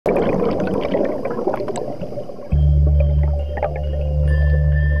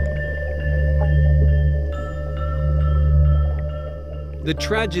The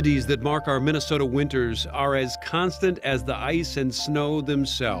tragedies that mark our Minnesota winters are as constant as the ice and snow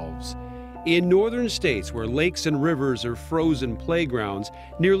themselves. In northern states where lakes and rivers are frozen playgrounds,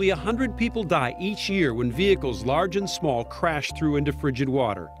 nearly 100 people die each year when vehicles large and small crash through into frigid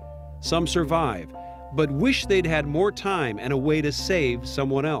water. Some survive, but wish they'd had more time and a way to save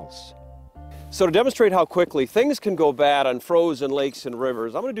someone else. So to demonstrate how quickly things can go bad on frozen lakes and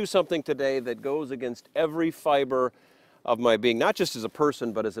rivers, I'm going to do something today that goes against every fiber of my being, not just as a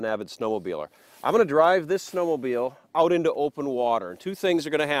person, but as an avid snowmobiler. I'm going to drive this snowmobile out into open water, and two things are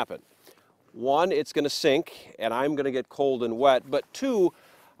going to happen. One, it's going to sink, and I'm going to get cold and wet, but two,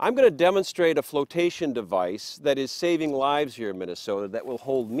 I'm going to demonstrate a flotation device that is saving lives here in Minnesota that will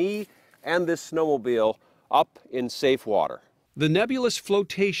hold me and this snowmobile up in safe water. The Nebulus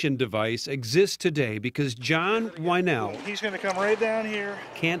flotation device exists today because John Wynell, he's going to come right down here,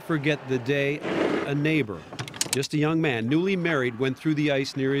 can't forget the day a neighbor, just a young man, newly married, went through the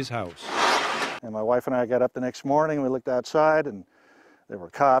ice near his house. And my wife and I got up the next morning, we looked outside, and there were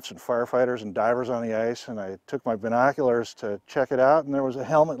cops and firefighters and divers on the ice, and I took my binoculars to check it out, and there was a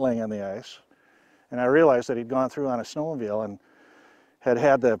helmet laying on the ice. And I realized that he'd gone through on a snowmobile and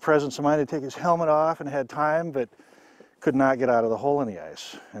had the presence of mind to take his helmet off and had time, but could not get out of the hole in the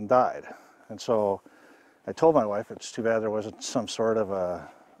ice and died. And so I told my wife it's too bad there wasn't some sort of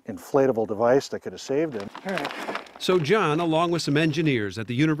a inflatable device that could have saved him. So John, along with some engineers at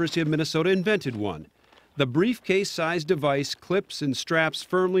the University of Minnesota, invented one. The briefcase-sized device clips and straps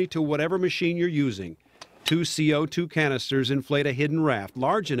firmly to whatever machine you're using. Two CO2 canisters inflate a hidden raft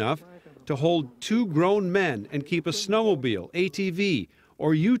large enough to hold two grown men and keep a snowmobile, ATV,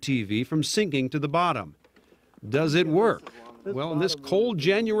 or UTV from sinking to the bottom. Does it work? Well, on this cold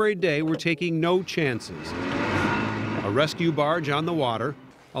January day, we're taking no chances. A rescue barge on the water,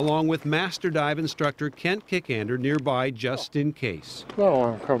 along with master dive instructor Kent Kickander nearby just in case. No,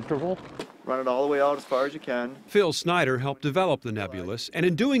 I'm comfortable. Run it all the way out as far as you can. Phil Snyder helped develop the Nebulus, and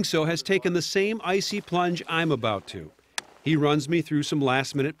in doing so has taken the same icy plunge I'm about to. He runs me through some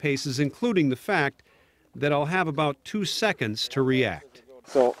last-minute paces, including the fact that I'll have about 2 seconds to react.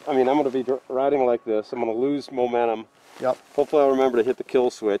 So, I'm going to be riding like this. I'm going to lose momentum. Yep. Hopefully I'll remember to hit the kill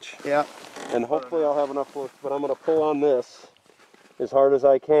switch. Yep. And hopefully I'll have enough force, but I'm going to pull on this as hard as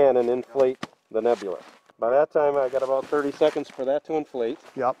I can and inflate the Nebula. By that time, I got about 30 seconds for that to inflate.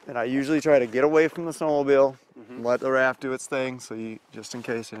 Yep. And I usually try to get away from the snowmobile, let the raft do its thing, so you, just in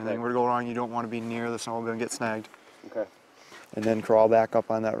case anything were to go wrong, you don't want to be near the snowmobile and get snagged. Okay. And then crawl back up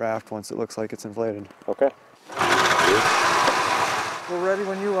on that raft once it looks like it's inflated. Okay. We're ready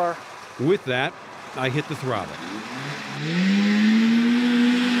when you are. With that, I hit the throttle.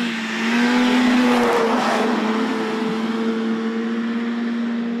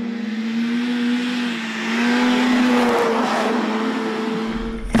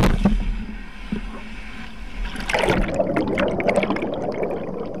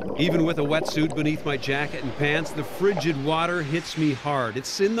 Even with a wetsuit beneath my jacket and pants, the frigid water hits me hard.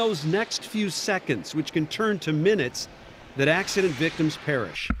 It's in those next few seconds, which can turn to minutes, that accident victims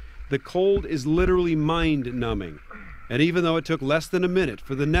perish. The cold is literally mind-numbing. And even though it took less than a minute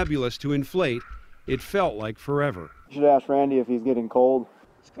for the Nebulus to inflate, it felt like forever. You should ask Randy if he's getting cold.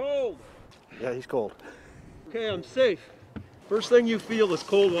 It's cold. Yeah, he's cold. Okay, I'm safe. First thing you feel is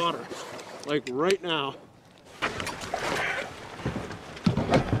cold water, like right now.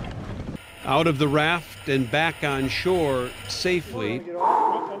 Out of the raft and back on shore safely.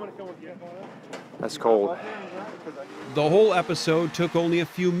 That's cold. The whole episode took only a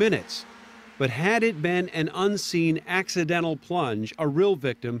few minutes, but had it been an unseen accidental plunge, a real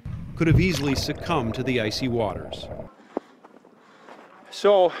victim could have easily succumbed to the icy waters.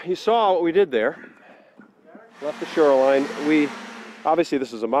 So you saw what we did there. Left the shoreline. Obviously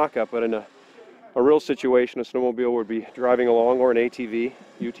this is a mock-up, but in a real situation, a snowmobile would be driving along, or an ATV,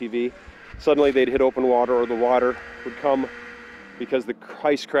 UTV. Suddenly they'd hit open water, or the water would come because the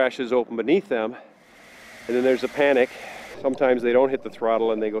ice crashes open beneath them, and then there's a panic. Sometimes they don't hit the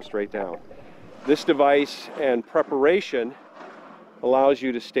throttle and they go straight down. This device and preparation allows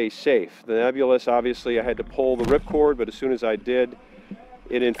you to stay safe. The Nebulus, obviously I had to pull the ripcord, but as soon as I did,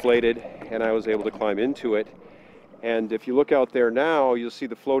 it inflated and I was able to climb into it. And if you look out there now, you'll see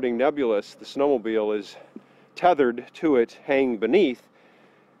the floating Nebulus. The snowmobile is tethered to it, hanging beneath,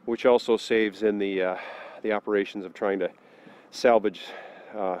 which also saves in the operations of trying to salvage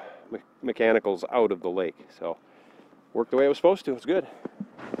mechanicals out of the lake. So worked the way it was supposed to. It's good.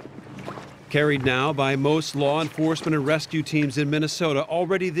 Carried now by most law enforcement and rescue teams in Minnesota,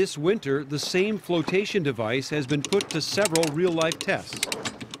 already this winter, the same flotation device has been put to several real-life tests.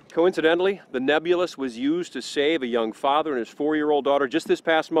 Coincidentally, the Nebulus was used to save a young father and his 4-year-old daughter just this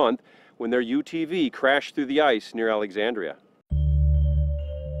past month when their UTV crashed through the ice near Alexandria.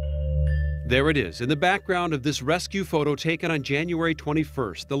 There it is, in the background of this rescue photo taken on January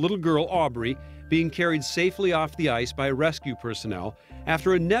 21st, the little girl, Aubrey, being carried safely off the ice by rescue personnel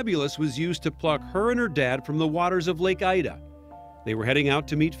after a Nebulus was used to pluck her and her dad from the waters of Lake Ida. They were heading out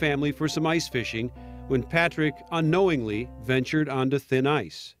to meet family for some ice fishing when Patrick unknowingly ventured onto thin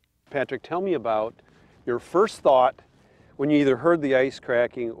ice. Patrick, tell me about your first thought when you either heard the ice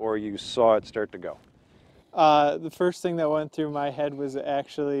cracking or you saw it start to go. The first thing that went through my head was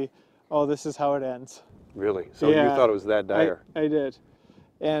actually, oh, this is how it ends. Really? So you Yeah, thought it was that dire? I did.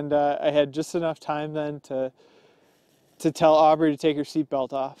 And I had just enough time then to tell Aubrey to take her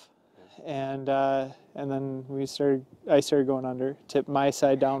seatbelt off. And then I started going under, tipped my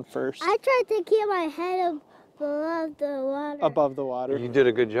side down first. I tried to keep my head above the water. Above the water. You did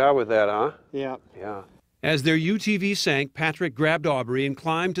a good job with that, huh? Yeah. Yeah. As their UTV sank, Patrick grabbed Aubrey and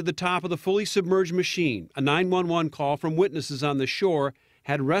climbed to the top of the fully submerged machine. A 911 call from witnesses on the shore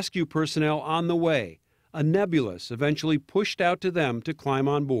had rescue personnel on the way. A Nebulus eventually pushed out to them to climb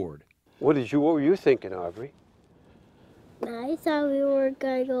on board. What were you thinking, Aubrey? I thought we were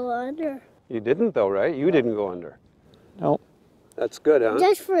going to go under. You didn't though, right? You didn't go under. Nope. That's good, huh?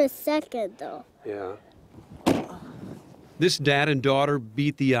 Just for a second, though. Yeah. This dad and daughter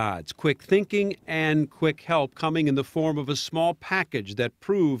beat the odds. Quick thinking and quick help coming in the form of a small package that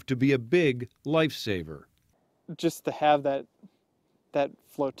proved to be a big lifesaver. Just to have that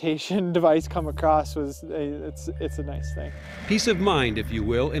flotation device come across it's a nice thing. Peace of mind, if you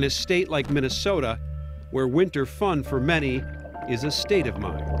will, in a state like Minnesota, where winter fun for many is a state of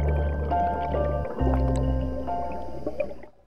mind.